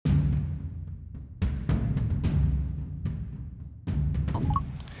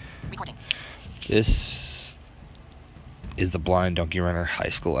This is the Blind Donkey Runner High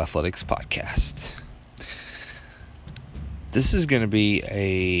School Athletics Podcast. This is going to be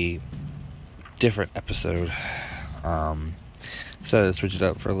a different episode. So to switch it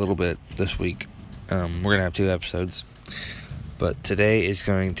up for a little bit this week. We're going to have 2 episodes. But today is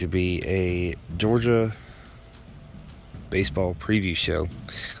going to be a Georgia baseball preview show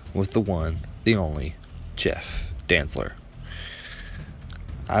with the one, the only, Jeff Danceler.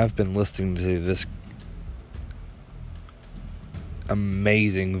 I've been listening to this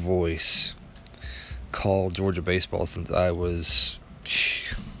amazing voice call Georgia baseball since I was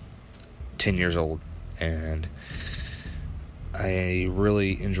 10 years old, and I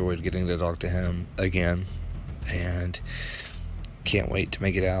really enjoyed getting to talk to him again, and can't wait to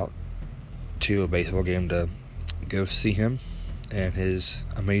make it out to a baseball game to go see him and his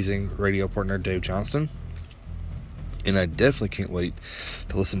amazing radio partner Dave Johnston. And I definitely can't wait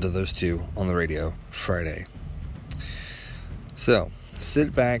to listen to those two on the radio Friday. So,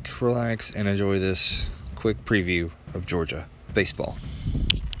 sit back, relax, and enjoy this quick preview of Georgia baseball.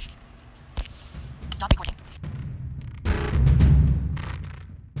 Stop recording.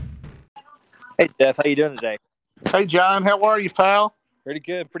 Hey, Jeff, how you doing today? Hey, John, how are you, pal? Pretty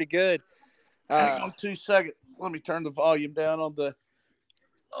good. Hang on 2 seconds. Let me turn the volume down on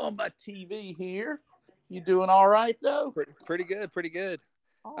my TV here. You doing all right, though? Pretty good.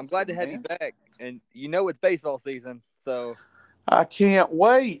 Awesome, I'm glad to have you back. And you know it's baseball season, so. I can't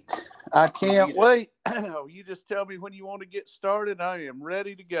wait. You just tell me when you want to get started. I am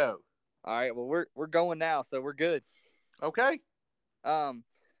ready to go. All right, well, we're going now, so we're good. Okay.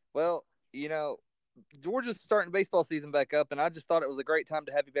 Well, you know, Georgia's starting baseball season back up, and I just thought it was a great time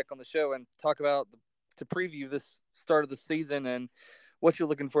to have you back on the show and talk about to preview this start of the season and what you're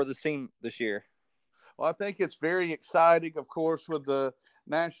looking for this team this year. Well, I think it's very exciting, of course, with the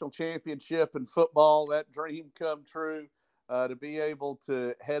national championship in football, that dream come true, to be able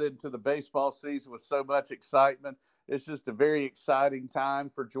to head into the baseball season with so much excitement. It's just a very exciting time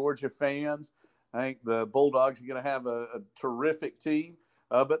for Georgia fans. I think the Bulldogs are going to have a terrific team,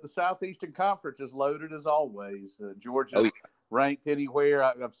 but the Southeastern Conference is loaded as always. Georgia's ranked anywhere.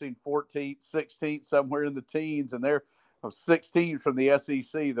 I've seen 14th, 16th, somewhere in the teens, and they're 16 from the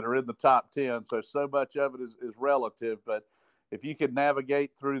SEC that are in the top 10. So much of it is relative. But if you can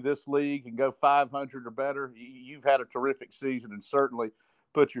navigate through this league and go 500 or better, you've had a terrific season and certainly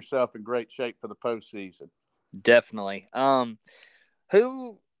put yourself in great shape for the postseason. Definitely.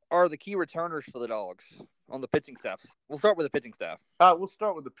 Who are the key returners for the Dogs on the pitching staff? We'll start with the pitching staff. We'll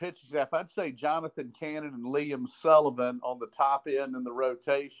start with the pitching staff. I'd say Jonathan Cannon and Liam Sullivan on the top end in the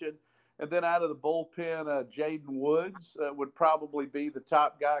rotation. And then out of the bullpen, Jaden Woods would probably be the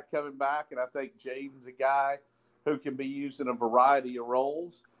top guy coming back. And I think Jaden's a guy who can be used in a variety of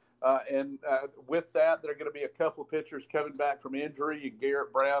roles. And with that, there are going to be a couple of pitchers coming back from injury, and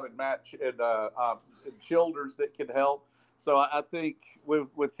Garrett Brown and Matt and Childers that can help. So I think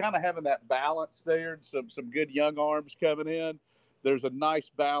with kind of having that balance there, and some good young arms coming in, there's a nice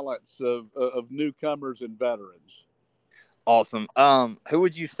balance of newcomers and veterans. Awesome. Who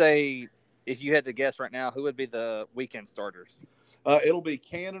would you say, if you had to guess right now, who would be the weekend starters? It'll be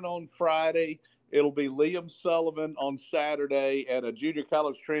Cannon on Friday. It'll be Liam Sullivan on Saturday, and a junior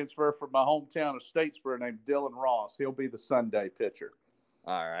college transfer from my hometown of Statesboro named Dylan Ross. He'll be the Sunday pitcher.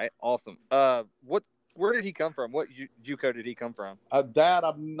 All right. Awesome. Where did he come from? What JUCO did he come from? That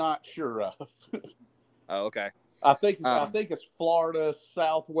I'm not sure of. Oh, okay. I think it's Florida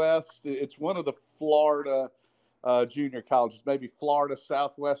Southwest. It's one of the Florida junior colleges, maybe Florida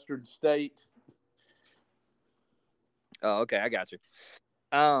Southwestern State. Oh, okay, I got you.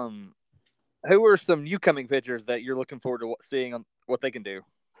 Who are some newcoming pitchers that you're looking forward to seeing on what they can do?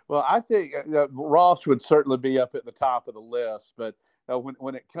 Well, I think Ross would certainly be up at the top of the list, but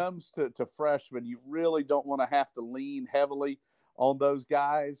when it comes to freshmen, you really don't want to have to lean heavily on those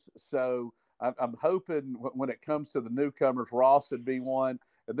guys. So I'm hoping when it comes to the newcomers, Ross would be one.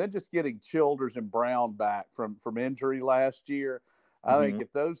 And then just getting Childers and Brown back from injury last year. I think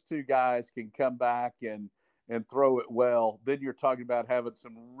if those two guys can come back and throw it well, then you're talking about having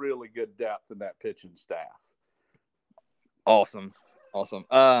some really good depth in that pitching staff. Awesome.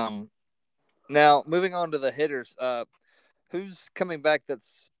 Now, moving on to the hitters, who's coming back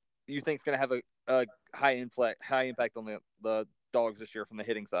that's you think is going to have a high impact on the Dogs this year from the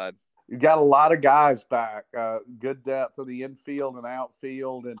hitting side? You got a lot of guys back, good depth of the infield and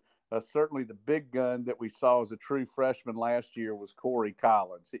outfield, and certainly the big gun that we saw as a true freshman last year was Corey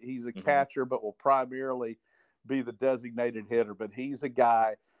Collins. He's a catcher, but will primarily be the designated hitter. But he's a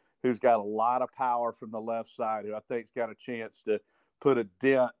guy who's got a lot of power from the left side, who I think's got a chance to put a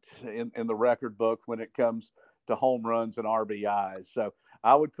dent in the record book when it comes to home runs and RBIs. So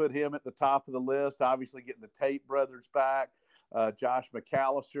I would put him at the top of the list. Obviously, getting the Tate brothers back, Josh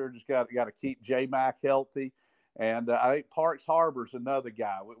McAllister, just got to keep J-Mac healthy. And I think Parks Harbor's another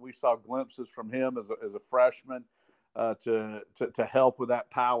guy. We saw glimpses from him as a freshman to help with that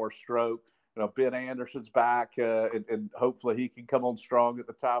power stroke. Ben Anderson's back, and hopefully he can come on strong at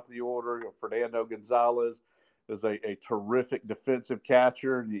the top of the order. Fernando Gonzalez is a terrific defensive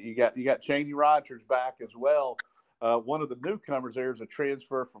catcher, and you got Cheney Rogers back as well. One of the newcomers there is a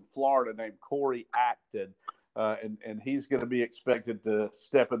transfer from Florida named Corey Acton, and he's going to be expected to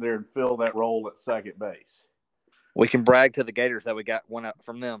step in there and fill that role at second base. We can brag to the Gators that we got one up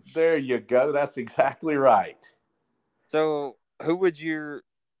from them. There you go. That's exactly right. So, who would your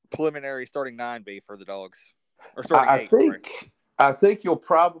preliminary starting 9 be for the Dogs? Or starting 8? I think you'll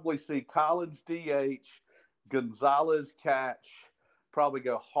probably see Collins DH, Gonzalez catch, probably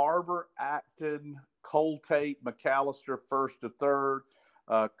go Harbor, Acton, Cole Tate, McAllister first to third,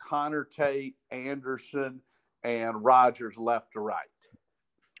 Connor Tate, Anderson, and Rogers left to right.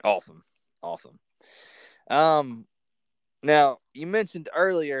 Awesome. Now you mentioned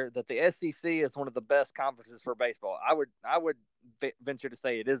earlier that the SEC is one of the best conferences for baseball. I would venture to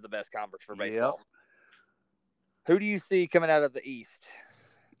say it is the best conference for baseball. Yep. Who do you see coming out of the East?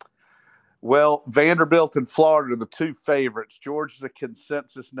 Well, Vanderbilt and Florida are the 2 favorites. Georgia's a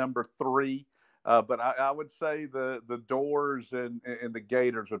consensus number 3, but I would say the Doors and the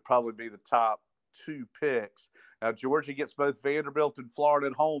Gators would probably be the top 2 picks. Now, Georgia gets both Vanderbilt and Florida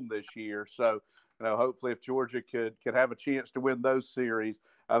at home this year, so hopefully if Georgia could have a chance to win those series,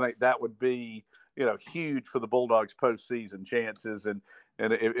 I think that would be huge for the Bulldogs' postseason chances, and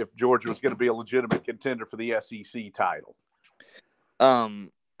if Georgia was going to be a legitimate contender for the SEC title.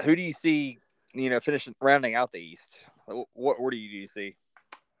 Who do you see, finishing rounding out the East? What order do you see?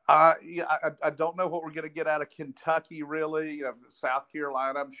 I don't know what we're going to get out of Kentucky, really. South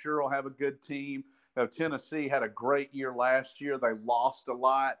Carolina, I'm sure, will have a good team. Tennessee had a great year last year. They lost a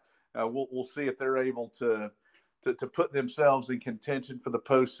lot. We'll see if they're able to put themselves in contention for the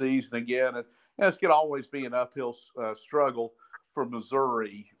postseason again. And it's going to always be an uphill struggle for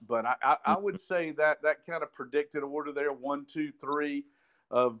Missouri. But I would say that kind of predicted order there, 1, 2, 3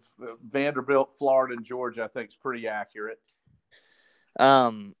 of Vanderbilt, Florida, and Georgia, I think is pretty accurate.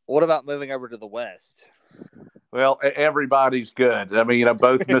 What about moving over to the West? Well, everybody's good. I mean,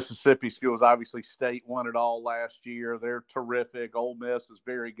 both Mississippi schools, obviously State won it all last year. They're terrific. Ole Miss is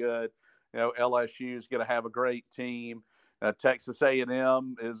very good. LSU is going to have a great team. Texas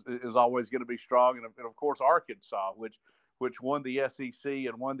A&M is always going to be strong. And of course, Arkansas, which won the SEC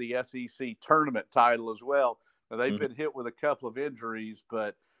and won the SEC tournament title as well. Now, they've been hit with a couple of injuries,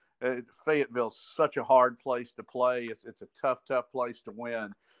 but Fayetteville's such a hard place to play. It's a tough place to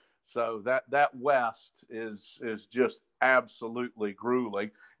win. So that West is just absolutely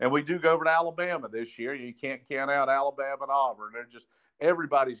grueling. And we do go over to Alabama this year. You can't count out Alabama and Auburn.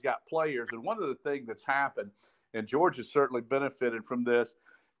 Everybody's got players. And one of the things that's happened, and Georgia certainly benefited from this,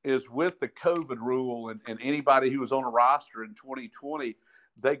 is with the COVID rule and anybody who was on a roster in 2020,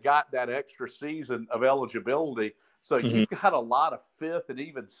 they got that extra season of eligibility. So you've got a lot of 5th and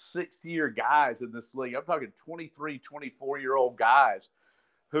even 6th year guys in this league. I'm talking 23, 24-year-old guys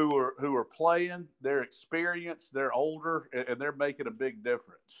who are playing, they're experienced, they're older, and they're making a big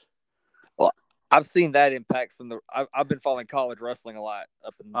difference. Well, I've seen that impact from I've been following college wrestling a lot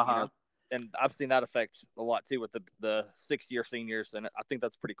up in, and I've seen that affect a lot too with the 6-year seniors, and I think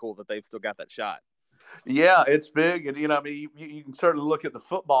that's pretty cool that they've still got that shot. Yeah, it's big, and you can certainly look at the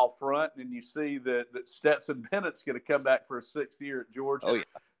football front, and you see that Stetson Bennett's going to come back for a 6th year at Georgia. Oh, yeah.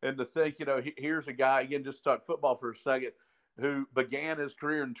 And to think, here's a guy, again, just talk football for a second, who began his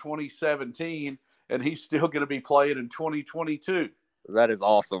career in 2017, and he's still going to be playing in 2022. That is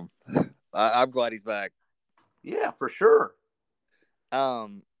awesome. I'm glad he's back. Yeah, for sure. I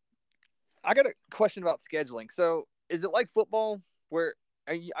got a question about scheduling. So, is it like football where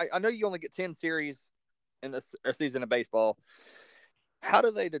I know you only get 10 series in a season of baseball? How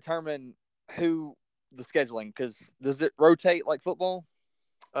do they determine who the scheduling? Because does it rotate like football?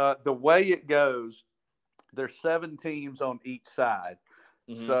 The way it goes, there's 7 teams on each side.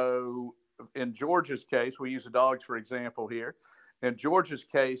 So in Georgia's case, we use the Dogs for example here. In Georgia's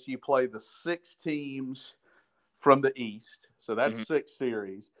case, you play the 6 teams from the East. So that's 6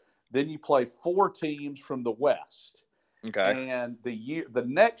 series. Then you play 4 teams from the West. Okay. And the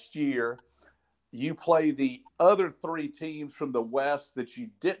next year, you play the other 3 teams from the West that you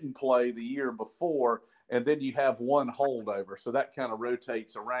didn't play the year before, and then you have 1 holdover. So that kind of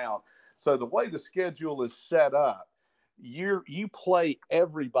rotates around. So the way the schedule is set up, you play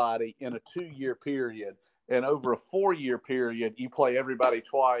everybody in a 2-year period, and over a 4-year period, you play everybody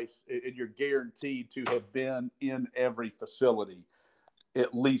twice, and you're guaranteed to have been in every facility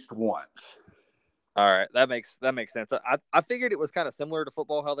at least once. All right, that makes sense. I figured it was kind of similar to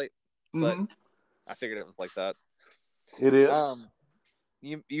football but Mm-hmm. I figured it was like that. It is.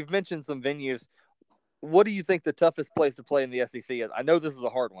 You've mentioned some venues. What do you think the toughest place to play in the SEC is? I know this is a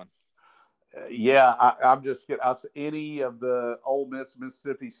hard one. Yeah, I'm just kidding. Any of the Ole Miss,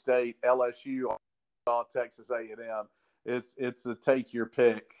 Mississippi State, LSU, Texas A&M, it's a take your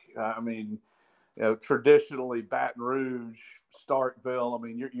pick. I mean, traditionally Baton Rouge, Starkville. I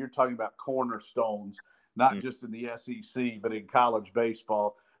mean, you're talking about cornerstones, not just in the SEC, but in college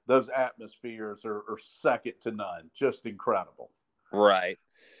baseball. Those atmospheres are second to none. Just incredible. Right.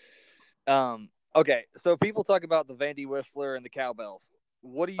 Okay, so people talk about the Vandy Whistler and the Cowbells.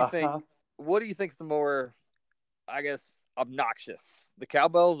 What do you think? What do you think's the more, I guess, obnoxious, the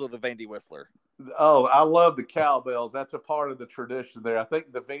Cowbells or the Vandy Whistler? Oh, I love the Cowbells. That's a part of the tradition there. I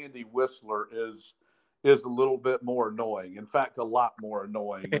think the Vandy Whistler is a little bit more annoying. In fact, a lot more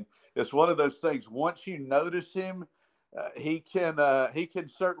annoying. And it's one of those things. Once you notice him, he can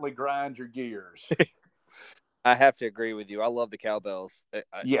certainly grind your gears. I have to agree with you. I love the Cowbells.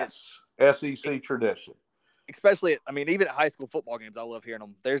 Yes, SEC tradition. Especially, I mean, even at high school football games, I love hearing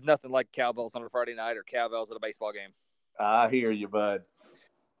them. There's nothing like Cowbells on a Friday night or Cowbells at a baseball game. I hear you, bud.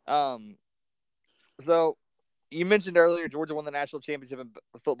 So you mentioned earlier Georgia won the national championship in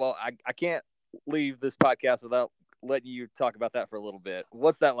football. I can't leave this podcast without letting you talk about that for a little bit.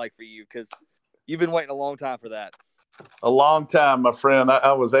 What's that like for you? Because you've been waiting a long time for that. A long time, my friend.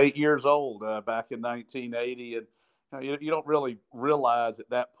 I was 8 years old back in 1980, and you don't really realize at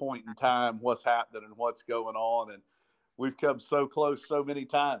that point in time what's happening and what's going on. And we've come so close so many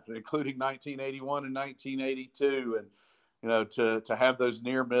times, including 1981 and 1982, and to have those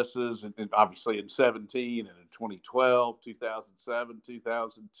near misses, and obviously in 17 and in 2012, 2007,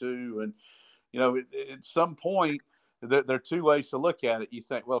 2002, and at some point. There are two ways to look at it. You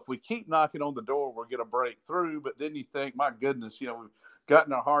think, well, if we keep knocking on the door, we're going to break through. But then you think, my goodness, we've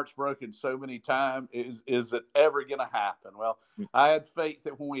gotten our hearts broken so many times. Is it ever going to happen? Well, I had faith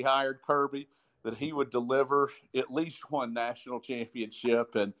that when we hired Kirby, that he would deliver at least one national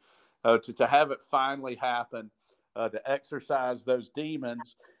championship, and to have it finally happen, to exercise those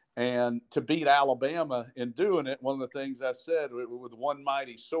demons and to beat Alabama in doing it. One of the things I said, with one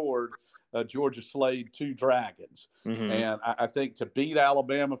mighty sword, Georgia slayed two dragons. Mm-hmm. And I think to beat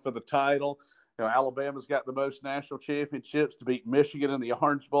Alabama for the title, Alabama's got the most national championships. To beat Michigan in the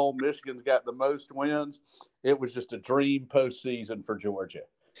Orange Bowl, Michigan's got the most wins. It was just a dream postseason for Georgia.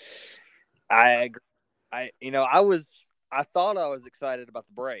 I agree. I thought I was excited about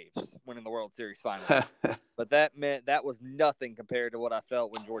the Braves winning the World Series finally, but that meant that was nothing compared to what I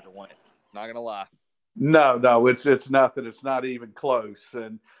felt when Georgia won it. Not gonna lie. No, it's nothing. It's not even close.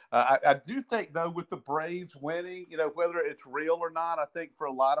 And I do think, though, with the Braves winning, whether it's real or not, I think for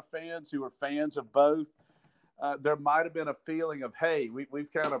a lot of fans who are fans of both, there might have been a feeling of, hey,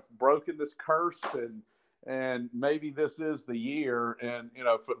 we've kind of broken this curse, and maybe this is the year. And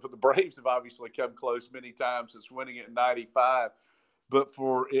for the Braves have obviously come close many times since winning it in '95. But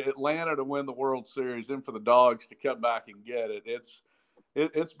for Atlanta to win the World Series and for the Dogs to come back and get it,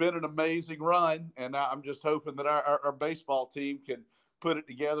 it's been an amazing run, and I'm just hoping that our baseball team can put it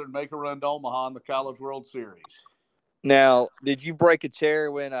together and make a run to Omaha in the College World Series. Now, did you break a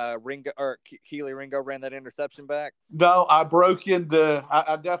chair when Keely Ringo ran that interception back? No, I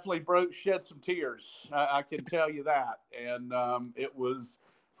definitely shed some tears. I can tell you that. And it was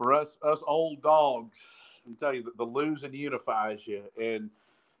for us old dogs. I tell you, the losing unifies you. And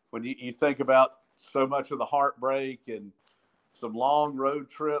when you think about so much of the heartbreak and some long road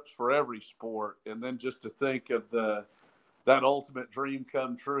trips for every sport, and then just to think of that ultimate dream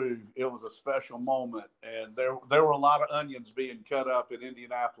come true, it was a special moment. And there were a lot of onions being cut up in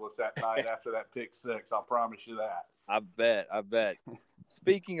Indianapolis that night after that pick six. I'll promise you that. I bet.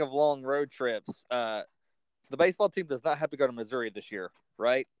 Speaking of long road trips, the baseball team does not have to go to Missouri this year,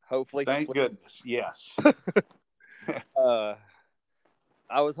 right? Hopefully. Thank goodness. Yes. I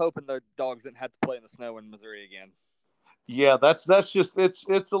was hoping the Dogs didn't have to play in the snow in Missouri again. Yeah, that's just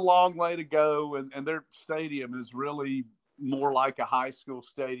it's a long way to go, and their stadium is really more like a high school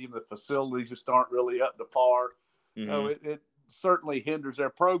stadium. The facilities just aren't really up to par. Mm-hmm. It certainly hinders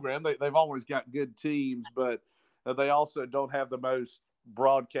their program. They've always got good teams, but they also don't have the most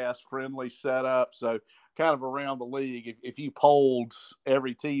broadcast friendly setup. So kind of around the league, if you polled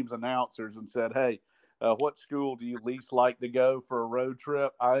every team's announcers and said, hey, what school do you least like to go for a road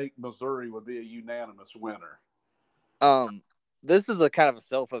trip? I think Missouri would be a unanimous winner. This is a kind of a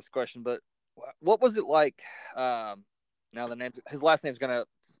selfless question, but what was it like? Now his last name's gonna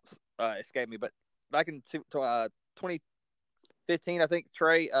escape me, but back in 2015, I think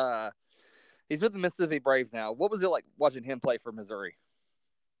Trey. He's with the Mississippi Braves now. What was it like watching him play for Missouri?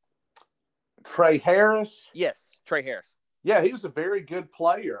 Trey Harris? Yes, Trey Harris. Yeah, he was a very good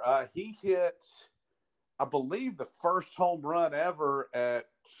player. He hit, I believe, the first home run ever at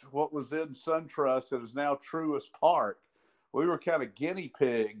what was in SunTrust that is now Truist Park. We were kind of guinea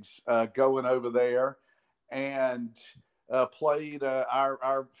pigs going over there and played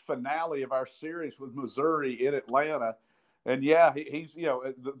our finale of our series with Missouri in Atlanta. And yeah, he's, you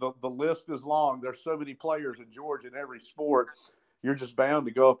know, the list is long. There's so many players in Georgia in every sport. You're just bound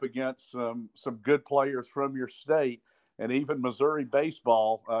to go up against some good players from your state. And even Missouri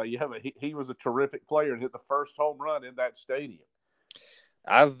baseball, he was a terrific player and hit the first home run in that stadium.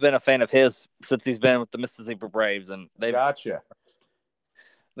 I've been a fan of his since he's been with the Mississippi Braves, and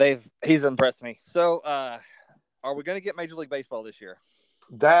he's impressed me. So, are we going to get Major League Baseball this year?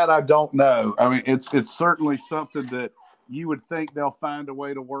 That I don't know. I mean, it's certainly something that you would think they'll find a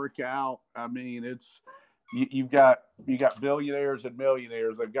way to work out. I mean, you've got billionaires and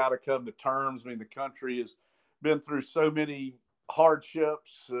millionaires. They've got to come to terms. I mean, the country has been through so many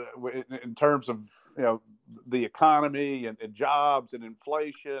hardships in terms of, you know, the economy and jobs and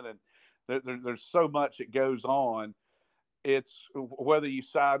inflation, and there's so much that goes on. It's whether you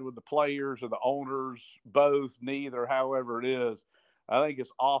side with the players or the owners, both, neither, however it is. I think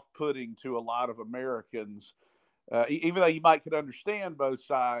it's off-putting to a lot of Americans, even though you might could understand both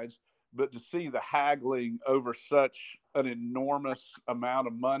sides. But to see the haggling over such an enormous amount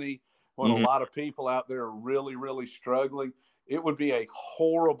of money when a lot of people out there are really, really struggling, it would be a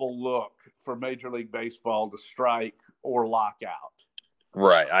horrible look for Major League Baseball to strike or lock out.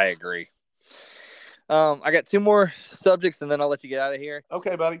 Right, I agree. I got two more subjects, and then I'll let you get out of here.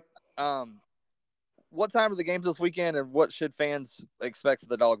 Okay, buddy. What time are the games this weekend, and what should fans expect for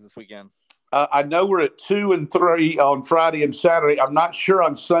the Dogs this weekend? I know we're at 2 and 3 on Friday and Saturday. I'm not sure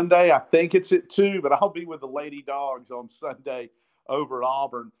on Sunday. I think it's at 2, but I'll be with the Lady Dogs on Sunday over at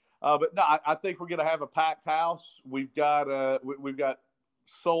Auburn. But no, I think we're going to have a packed house. We've got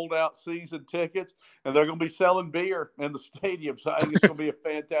sold out season tickets, and they're going to be selling beer in the stadium. So I think it's going to be a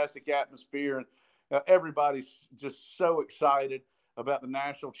fantastic atmosphere, and everybody's just so excited about the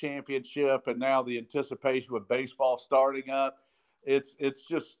national championship, and now the anticipation with baseball starting up. It's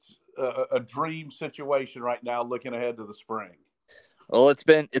just a dream situation right now, looking ahead to the spring. Well, it's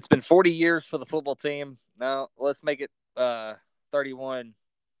been 40 years for the football team. Now let's make it 31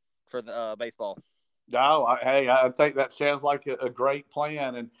 for the baseball. No, I think that sounds like a great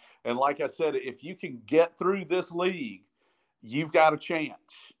plan. And like I said, if you can get through this league, you've got a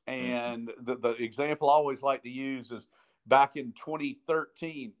chance. And the example I always like to use is back in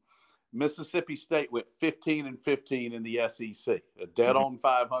 2013, Mississippi State went 15 and 15 in the SEC, a dead on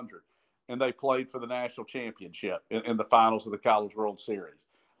 500, and they played for the national championship in the finals of the College World Series.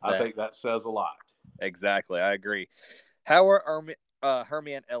 I think that says a lot. Exactly, I agree. How are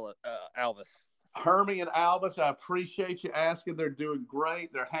Hermie and Alvis? Hermie and Albus, I appreciate you asking. They're doing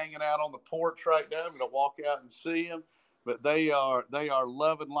great. They're hanging out on the porch right now. I'm going to walk out and see them. But they are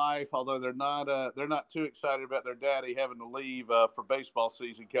loving life, although they're not too excited about their daddy having to leave for baseball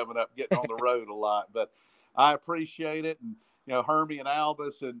season coming up, getting on the road a lot. But I appreciate it. And, you know, Hermie and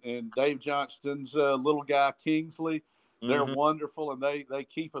Albus and Dave Johnston's little guy, Kingsley, they're wonderful, and they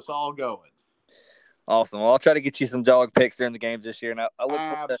keep us all going. Awesome. Well, I'll try to get you some dog picks during the games this year. And I look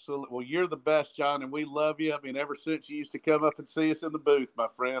Absolutely. Well, you're the best, John, and we love you. I mean, ever since you used to come up and see us in the booth, my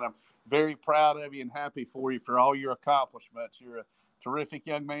friend, I'm very proud of you and happy for you for all your accomplishments. You're a terrific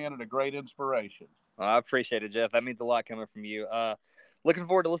young man and a great inspiration. Well, I appreciate it, Jeff. That means a lot coming from you. Looking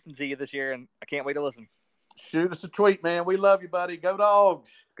forward to listening to you this year, and I can't wait to listen. Shoot us a tweet, man. We love you, buddy. Go Dogs.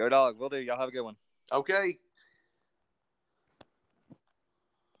 Go Dogs. We'll do. Y'all have a good one. Okay.